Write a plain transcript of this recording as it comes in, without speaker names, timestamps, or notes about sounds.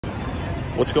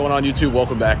What's going on, YouTube?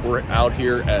 Welcome back. We're out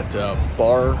here at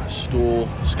Barstool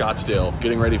Scottsdale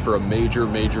getting ready for a major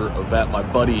event. My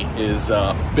buddy is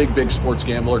a big sports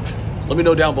gambler. Let me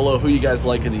know down below who you guys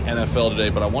like in the NFL today,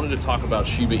 but I wanted to talk about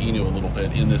Shiba Inu a little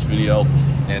bit in this video.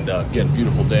 And again,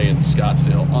 beautiful day in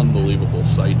Scottsdale. Unbelievable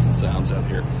sights and sounds out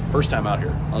here. First time out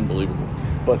here. Unbelievable.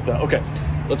 But okay,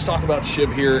 let's talk about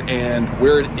SHIB here and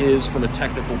where it is from a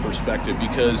technical perspective,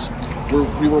 because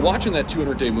we were watching that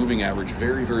 200-day moving average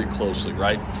very closely,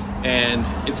 right? And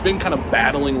it's been kind of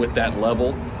battling with that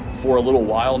level for a little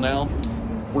while now.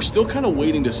 We're still kind of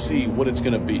waiting to see what it's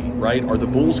going to be, right? Are the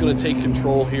Bulls going to take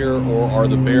control here, or are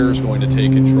the Bears going to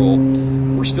take control?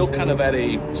 We're still kind of at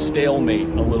a stalemate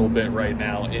a little bit right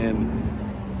now, and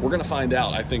we're going to find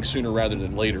out, I think, sooner rather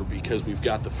than later, because we've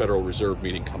got the Federal Reserve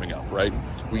meeting coming up, right?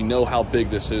 We know how big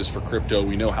this is for crypto.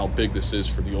 We know how big this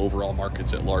is for the overall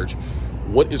markets at large.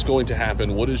 What is going to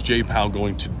happen? What is Jay Powell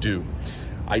going to do?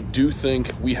 I do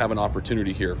think we have an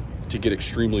opportunity here to get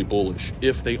extremely bullish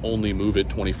if they only move it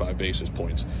 25 basis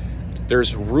points.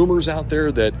 There's rumors out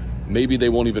there that maybe they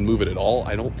won't even move it at all.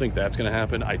 I don't think that's going to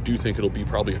happen. I do think it'll be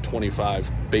probably a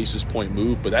 25 basis point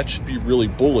move, but that should be really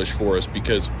bullish for us,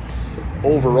 because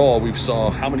overall we've saw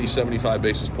how many 75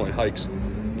 basis point hikes,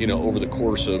 you know, over the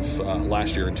course of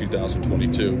last year in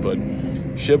 2022. But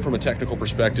SHIB, from a technical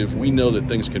perspective, we know that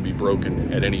things can be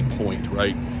broken at any point,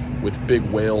 right? With big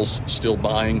whales still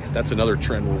buying, that's another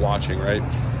trend we're watching, right?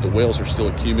 The whales are still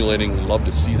accumulating. We love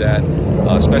to see that,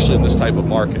 especially in this type of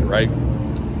market, right?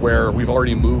 Where we've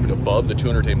already moved above the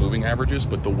 200-day moving averages,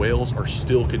 but the whales are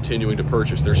still continuing to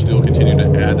purchase. They're still continuing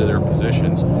to add to their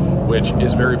positions, which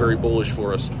is very bullish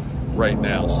for us right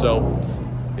now. So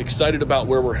excited about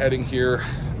where we're heading here.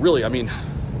 Really, I mean,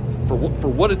 for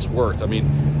what it's worth, I mean,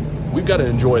 we've got to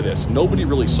enjoy this. Nobody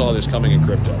really saw this coming in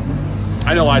crypto.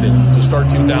 I know I didn't, to start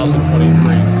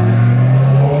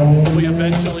 2023. Will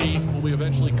we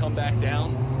eventually come back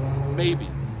down? Maybe.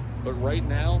 But right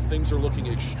now, things are looking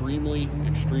extremely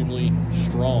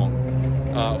strong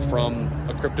from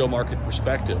a crypto market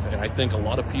perspective. And I think a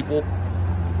lot of people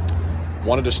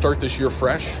wanted to start this year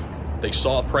fresh. They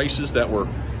saw prices that were,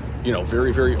 you know,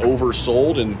 very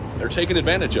oversold, and they're taking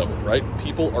advantage of it, right?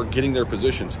 People are getting their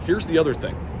positions. Here's the other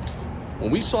thing.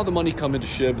 When we saw the money come into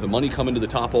SHIB, the money come into the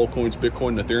top altcoins,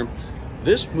 Bitcoin and Ethereum,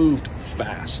 this moved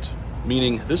fast,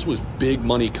 meaning this was big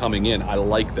money coming in. I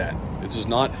like that. This is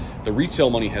not, the retail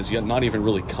money has yet not even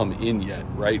really come in yet,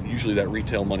 right? Usually that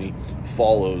retail money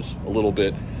follows a little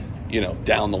bit, you know,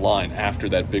 down the line after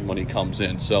that big money comes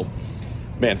in. So,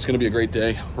 man, it's going to be a great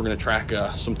day. We're going to track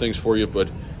some things for you, but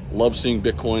love seeing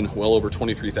Bitcoin well over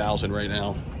 23,000 right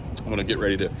now. I'm going to get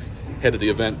ready to head to the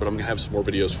event, but I'm going to have some more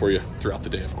videos for you throughout the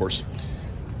day, of course.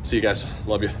 See you guys.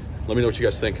 Love you. Let me know what you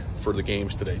guys think for the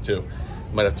games today, too.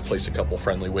 Might have to place a couple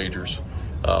friendly wagers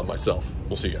myself.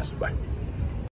 We'll see you guys. Bye.